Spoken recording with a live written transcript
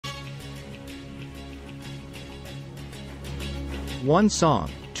One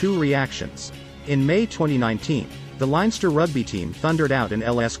song, two reactions. In May 2019, the Leinster rugby team thundered out an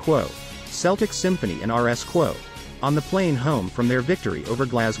LS Quo, Celtic Symphony and RS Quo, on the plane home from their victory over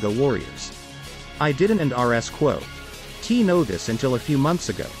Glasgow Warriors. I didn't and RS Quo. Know this until a few months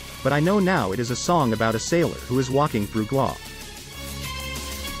ago, but I know now it is a song about a sailor who is walking through Glaw.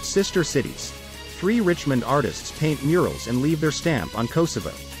 Sister Cities. 3 Richmond artists paint murals and leave their stamp on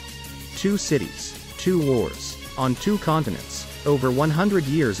Kosovo. 2 cities, 2 wars, on 2 continents, over 100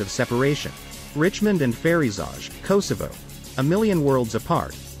 years of separation. Richmond and Ferizaj, Kosovo. A million worlds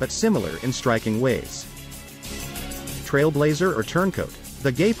apart, but similar in striking ways. Trailblazer or turncoat,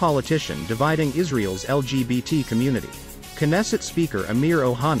 the gay politician dividing Israel's LGBT community. Knesset Speaker Amir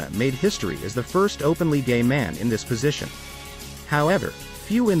Ohana made history as the first openly gay man in this position. However,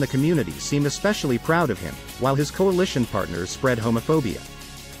 few in the community seem especially proud of him, while his coalition partners spread homophobia.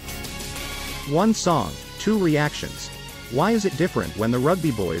 One song, two reactions. Why is it different when the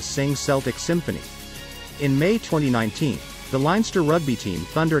Rugby Boys sing Celtic Symphony? In May 2019, the Leinster rugby team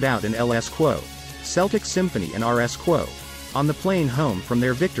thundered out an LS Quo, Celtic Symphony and RS Quo, on the plane home from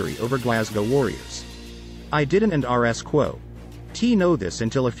their victory over Glasgow Warriors. I didn't and RS Quo. Know this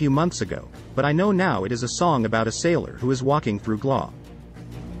until a few months ago, but I know now it is a song about a sailor who is walking through Glaw.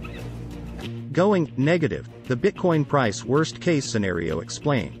 Going negative, the Bitcoin price worst case scenario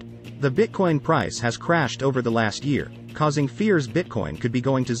explained. The Bitcoin price has crashed over the last year, causing fears Bitcoin could be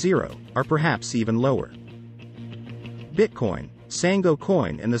going to zero, or perhaps even lower. Bitcoin, Sango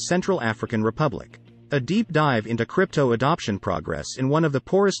Coin and the Central African Republic. A deep dive into crypto adoption progress in one of the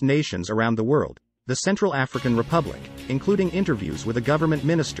poorest nations around the world, the Central African Republic, including interviews with a government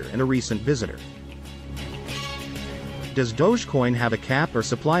minister and a recent visitor. Does Dogecoin have a cap or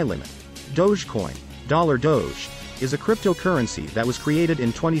supply limit? Dogecoin, Doge, is a cryptocurrency that was created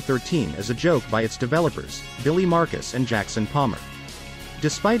in 2013 as a joke by its developers, Billy Marcus and Jackson Palmer.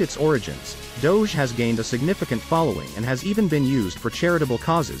 Despite its origins, Doge has gained a significant following and has even been used for charitable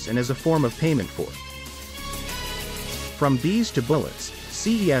causes and as a form of payment for. From bees to bullets,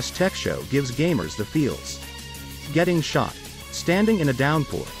 CES Tech Show gives gamers the feels. Getting shot, standing in a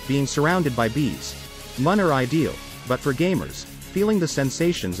downpour, being surrounded by bees. None are ideal, but for gamers, feeling the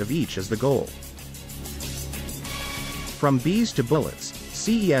sensations of each is the goal. From bees to bullets,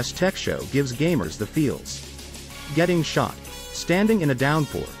 CES Tech Show gives gamers the feels. Getting shot, standing in a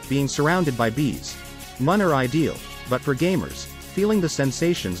downpour, being surrounded by bees. None are ideal, but for gamers, feeling the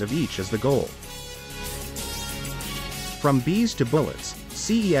sensations of each is the goal. From bees to bullets,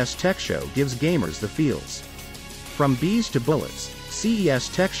 CES Tech Show gives gamers the feels. From bees to bullets, CES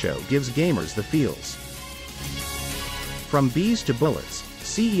Tech Show gives gamers the feels. From bees to bullets,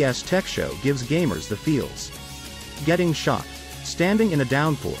 CES Tech Show gives gamers the feels. Getting shot, standing in a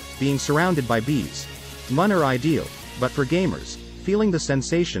downpour, being surrounded by bees. None are ideal, but for gamers, feeling the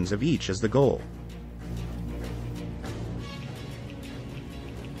sensations of each is the goal.